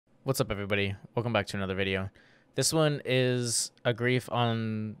What's up, everybody? Welcome back to another video. This one is a grief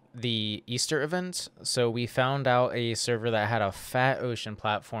on the Easter event. So we found out a server that had a fat ocean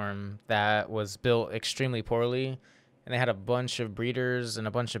platform that was built extremely poorly, and they had a bunch of breeders and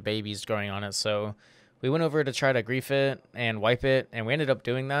a bunch of babies growing on it. So we went over to try to grief it and wipe it, and we ended up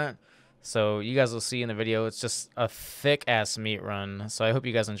doing that. So you guys will see in the video, it's just a thick ass meat run. So I hope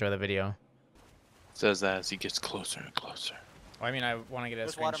you guys enjoy the video. Says that as he gets closer and closer. Well, I mean, I want to get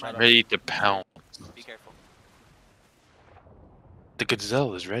a screenshot. Ready to pound. Be careful. The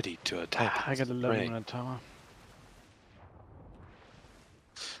gazelle is ready to attack. I got a level in a tower.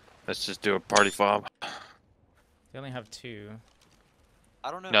 Let's just do a party fob. They only have 2.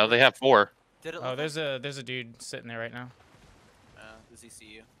 I don't know. No, they have 4. Did it Oh, there's a dude sitting there right now. Does he see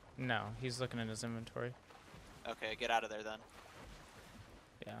you? No, he's looking in his inventory. Okay, get out of there then.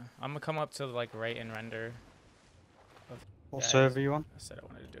 Yeah, I'm gonna come up to like right and render. What server you on? I said I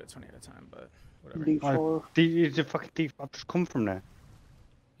wanted to do it 20 at a time, but whatever. D4. Is it fucking D4? I've just come from there.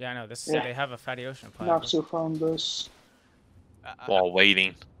 Yeah, I know. This Yeah. they have a fatty ocean planet. Docxyy found this. While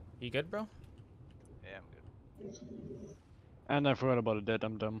waiting. You good, bro? Yeah, I'm good. And I forgot about a dead.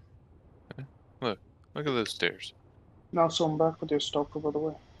 I'm dumb. Look at those stairs. Now, so I'm back with your stalker, by the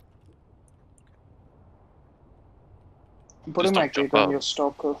way. I'm putting Just my don't jump gig on up. your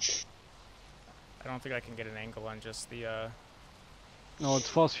stalker. I don't think I can get an angle on just the. No, it's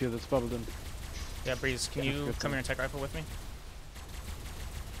force field. It's bubbled in. Yeah, Breeze, can Yeah, you good come thing. here and tech rifle with me?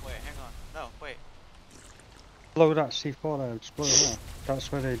 Wait, hang on. No, wait. Blow that C4 there. Just blow it there.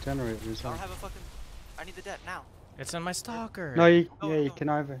 That's where they generate it. I don't have a fucking. I need the debt now. It's in my stalker. No, you, No, yeah, you no. can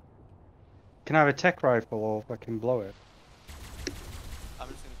either a tech rifle or fucking blow it. I'm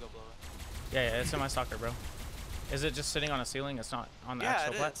just gonna go blow it. Yeah, it's in my stalker, bro. Is it just sitting on a ceiling? It's not on the Yeah,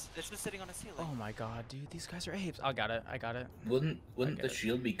 actual it plat? is. It's just sitting on a ceiling. Oh my god, dude, these guys are apes. I got it. I got it. Wouldn't get the it.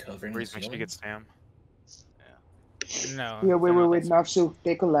 shield be covering the Breeze, make sure you ceiling? get Sam. No. Yeah, wait, they're wait, not wait, Nafsu,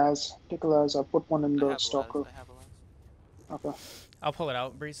 take a las. Take a las. I'll put one in I the have a stalker. lens, I have a lens. Okay. I'll pull it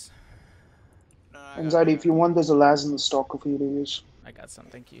out, Breeze. No, I got Anxiety, it. if you want, there's a las in the stalker for you to use. I got some.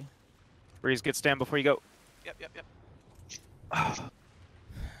 Thank you. Breeze, get stand before you go. Yep, yep, yep.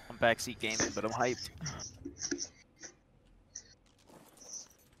 I'm backseat gaming, but I'm hyped.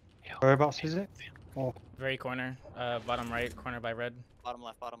 Whereabouts is it? Oh, Very corner. Bottom right, corner by red. Bottom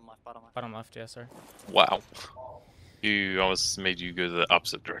left, bottom left, bottom left. Bottom left, yes, sir. Wow. You almost made you go the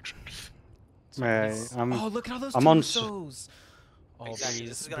opposite direction. Oh, look at all those I'm on Tusos! Oh, Exactly,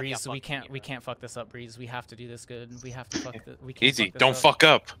 this is gonna be a Breeze, we fucking can't game, right? fuck this up, Breeze. We have to do this good. We have to fuck this. We can't Easy. fuck this Don't up. fuck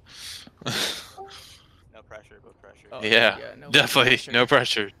up. No pressure, no pressure. Oh, Yeah, no definitely. pressure. No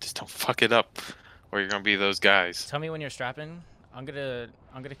pressure. Just don't fuck it up, or you're gonna be those guys. Tell me when you're strapping. I'm gonna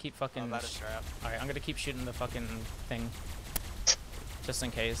keep fucking. I'm about to strap. All right, I'm gonna keep shooting the fucking thing, just in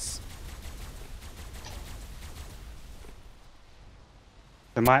case.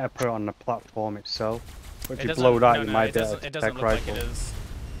 they might have put it on the platform itself. But if It you doesn't- blow that, no, you no, might it be doesn't, able it to doesn't tech look like rifle. it is.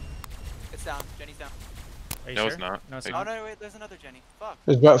 It's down. Jenny's down. Are you No, sure? it's not. No, it's Hey. Oh not. no, wait. There's another Jenny. Fuck.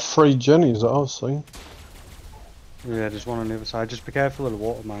 There's about 3 Jennies that I've seen. Yeah, there's one on the other side. Just be careful of the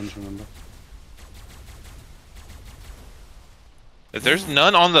water mines, remember. If there's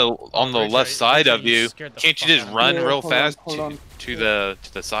none on the Bridge, left right- side Bridge, of you, scared the can't you fuck just out of run me. real Yeah, hold on, fast hold on. to the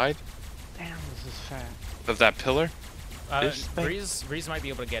side Damn, this is fat. of that pillar? This thing? Breeze might be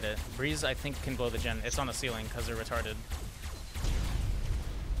able to get it. Breeze, I think, can blow the gen. It's on the ceiling because they're retarded.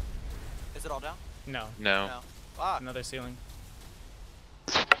 Is it all down? No, No. No. Fuck. another ceiling.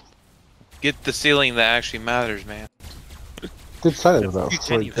 Get the ceiling that actually matters, man. Did say there was about Few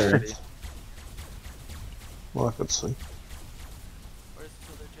 3 Jennies already. Jennies. Well, I could see. Where's this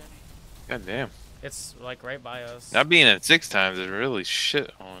other Jenny? God damn. It's like right by us. Not being at 6 times is really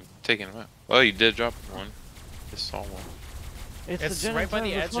shit on taking them out. Well, you did drop one. Just saw one. It's right by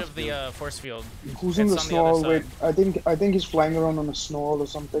the edge of the force field. Who's in the It's on the other snow? Wait, side. I think he's flying around on a snow or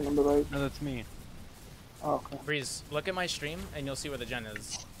something on the right. No, that's me. Oh, okay. Breeze, look at my stream and you'll see where the gen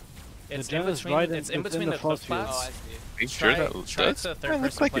is. The It's gen in is between. right in- It's in it's in between the the cliff force field. Oh, I flats. see. Are you sure that Try does? to third It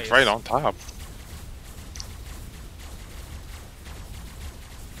looks person like it's place. right on top.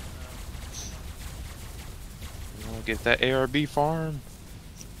 We'll get that ARB farm.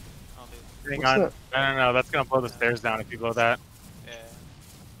 I'll do it. Hang What's on. No, that's gonna blow the stairs down if you blow that. Yeah.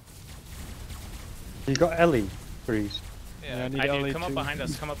 You got Ellie, Breeze. Yeah. I need I do. Ellie Come up too. behind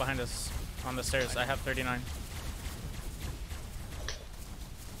us. Come up behind us on the stairs. I have 39.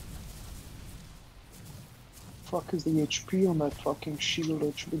 Fuck is the HP on that fucking shield?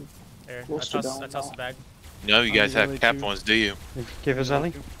 It should be. There. I Close to tossed down the now. bag. No, you I guys need have Ellie cap too. ones, do you? Give us Ellie.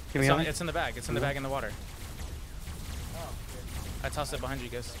 Give me It's, Ellie. it's in the bag. It's in the bag in the water. I tossed it behind you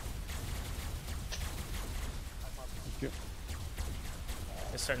guys.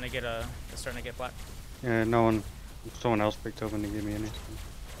 It's starting to get black. Yeah, no one. Someone else picked up and they gave me anything.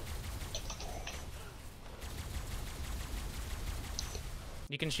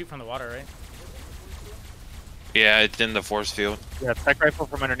 You can shoot from the water, right? Yeah, it's in the force field. Yeah, tech rifle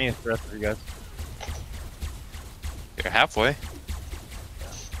from underneath the rest of you guys. You're halfway.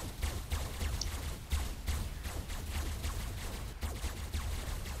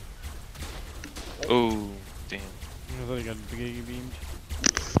 Oh, damn. I thought you got big beamed.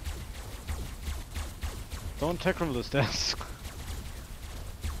 Don't tech from the stairs.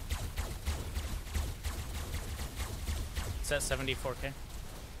 It's at 74k.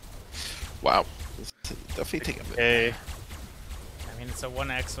 Wow. This is definitely taking a bit. Hey. I mean, it's a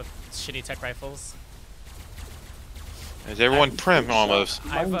 1x with shitty tech rifles. Is everyone prim almost?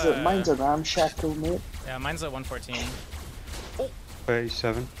 Mine's a ramshackle, mate. Yeah, mine's at 114.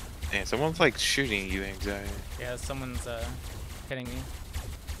 37. Damn, someone's like shooting you, anxiety. Yeah, someone's hitting me.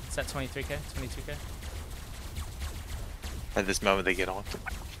 It's at 23k, 22k. At this moment, they get on.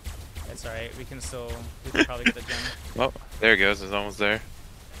 It's alright, we can probably get the gem. Oh, there it goes. It's almost there.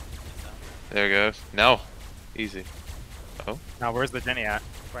 There it goes. No. Easy. Oh. Now, where's the Jenny at?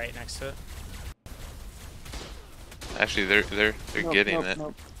 Right next to it. Actually, they're getting it.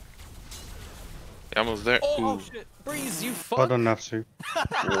 Nope. They're almost there. Oh Ooh. shit! Breeze, you fuck! Hold on, Natsu.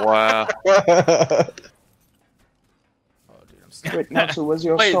 Wow. Oh, dude, I'm stuck. Wait, Natsu, where's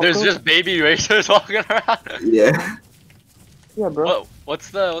your Wait, there's soccer? just baby racers walking around. Yeah. Yeah, bro.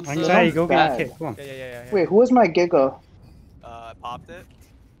 What's the Anxiety, go get bad. a kick. Come on. Yeah. Wait, who was my Giga? I popped it.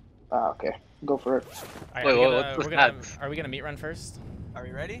 Ah, okay. Go for it. Alright, Wait, are we gonna meet run first? Are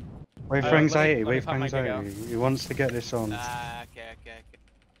we ready? Wait for let me- anxiety, let me wait for pop my gig out. anxiety. He wants to get this on. Okay.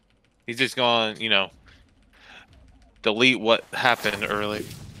 He's just going, delete what happened early.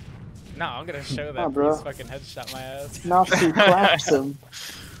 No, I'm gonna show that Nah, bro. Breeze fucking headshot my ass. Natsu claps him.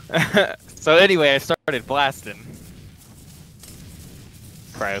 So anyway, I started blasting.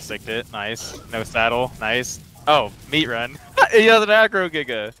 Cryo-sicked it. Nice. No saddle. Nice. Oh, meat run. He has an aggro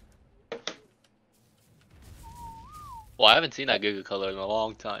giga. Well, I haven't seen that Giga color in a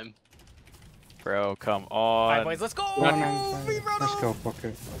long time. Bro, come Alright, on. boys, let's go! Come on, Anxiety. Let's go, fuck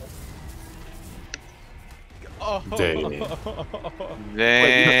it. Oh. Damn.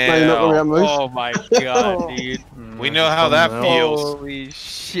 No, you're not gonna get moved. Oh my god, dude. We know how that feels. Holy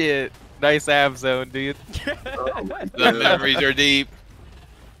shit. Nice ab zone, dude. The memories are deep.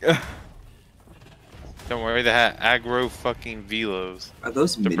 Don't worry, they had aggro fucking velos Are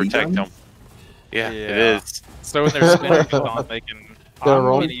those to protect miniguns? them. Yeah, Yeah. it is. So when they're spinning on, they can. They're I'm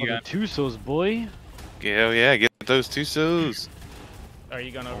wrong. ready for the Tusos, boy. Hell yeah, get those two souls. Are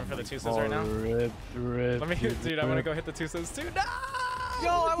you going over for the Tusos right now? Rip, Let me, dude, I wanna go hit the Tusos too. No! Yo,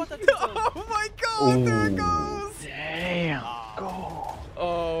 I want the Oh my god, there it goes! Damn. Go.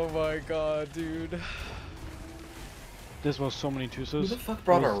 Oh my god, dude. This was so many Who Tusos. the fuck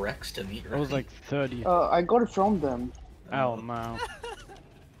brought a Rex to meet? It was like 30. I got it from them. Ow, no.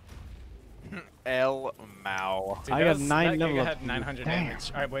 El Mao. Dude, I that got was- 9 that level Giga up. had 900 Damn.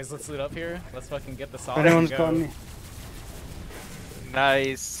 damage. Alright, boys, let's loot up here. Let's fucking get the If sauce. anyone's and got go. any.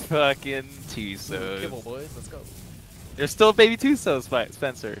 Nice fucking Kibble, Tusos. boys, let's go. There's still baby Tusos,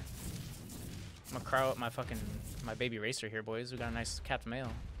 Spencer. I'm gonna crowd up my baby racer here, boys. We got a nice Captain Mail.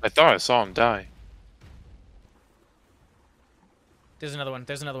 I thought I saw him die. There's another one.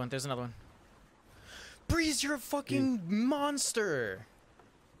 There's another one. Breeze, you're a fucking monster.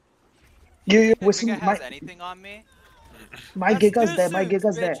 Yeah, If listen, Giga has anything on me, my that's Giga's there, my two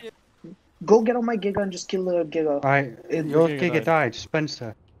Giga's there. bitches. Go get on my Giga and just kill the Giga. Alright, It- your Giga Giga died. died,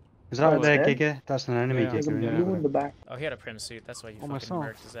 Spencer. Is Oh, that it's their dead? Giga? That's an enemy Yeah. There's a Giga. blue Yeah. in the back. Oh, he had a prim suit. That's why you Oh, fucking myself.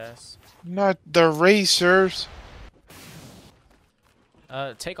 murked his ass. Not the racers.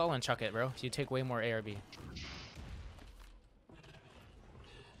 Take all and chuck it, bro. You take way more ARB.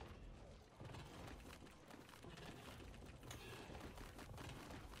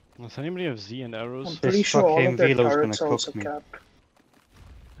 Does anybody have Z and I'm arrows? pretty sure all fucking of their Velo's gonna turrets are cook also me. capped.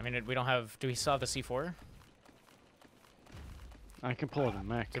 I mean, we don't have. Do we still have the C4? I can pull out a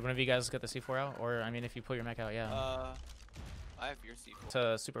mech. Did one of you guys get the C4 out? Or, I mean, if you pull your mech out, yeah. I have your C4.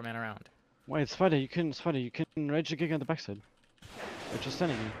 To Superman around. Wait, Spider, you can rage the Giga on the backside. They're just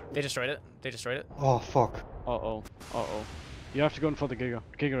standing here. They destroyed it. They destroyed it. Oh, fuck. Uh-oh. You have to go in for the Giga.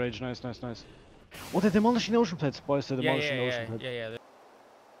 Giga rage, nice. Oh, they're demolishing the ocean plates, boys. They're Yeah, demolishing the ocean plates. yeah.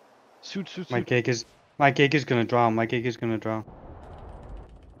 Suit. My gig is gonna drown. My gig is gonna drown.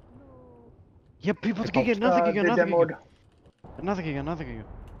 Yeah, people, the They Giga, another They Giga, another demoed. Giga. Another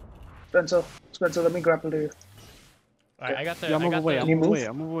Giga. Spencer, let me grapple to you. All right, I got the. Yeah, I'm I on got the way. the. I'm You on the move? way.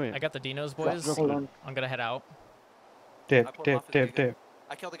 I'm on the way. I got the Dinos, Drop, boys. hold on. I'm gonna head out. Dip, I pulled him dip, off the dip, Giga. dip.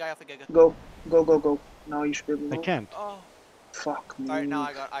 I killed the guy off the Giga. Go, go, go, go. Now you should be able to They move. can't. Oh. Fuck me. Alright, now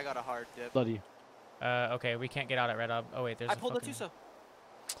I got a hard dip. Bloody. Okay, we can't get out at Red Ob. Oh wait, there's. I a pulled the fucking... Tuso.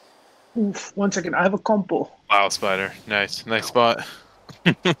 Oof, 1 second. I have a compo. Wow, spider. Nice. Nice spot.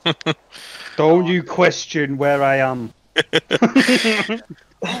 Don't you question where I am.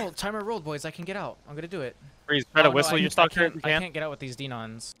 Oh, timer rolled, boys. I can get out. I'm gonna do it. Freeze, try to Oh, no, whistle I- your I stalker if can't, you I can. can't get out with these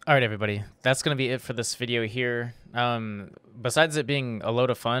Denons. All right, everybody. That's going to be it for this video here. Besides it being a load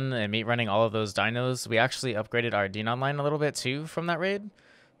of fun and meat running all of those dinos, we actually upgraded our Denon line a little bit too from that raid.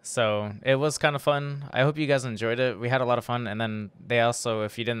 So it was kind of fun. I hope you guys enjoyed it. We had a lot of fun. And then they also,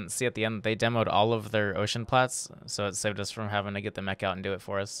 if you didn't see at the end, they demoed all of their ocean plats. So it saved us from having to get the mech out and do it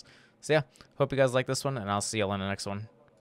for us. So yeah, hope you guys like this one, and I'll see y'all in the next one.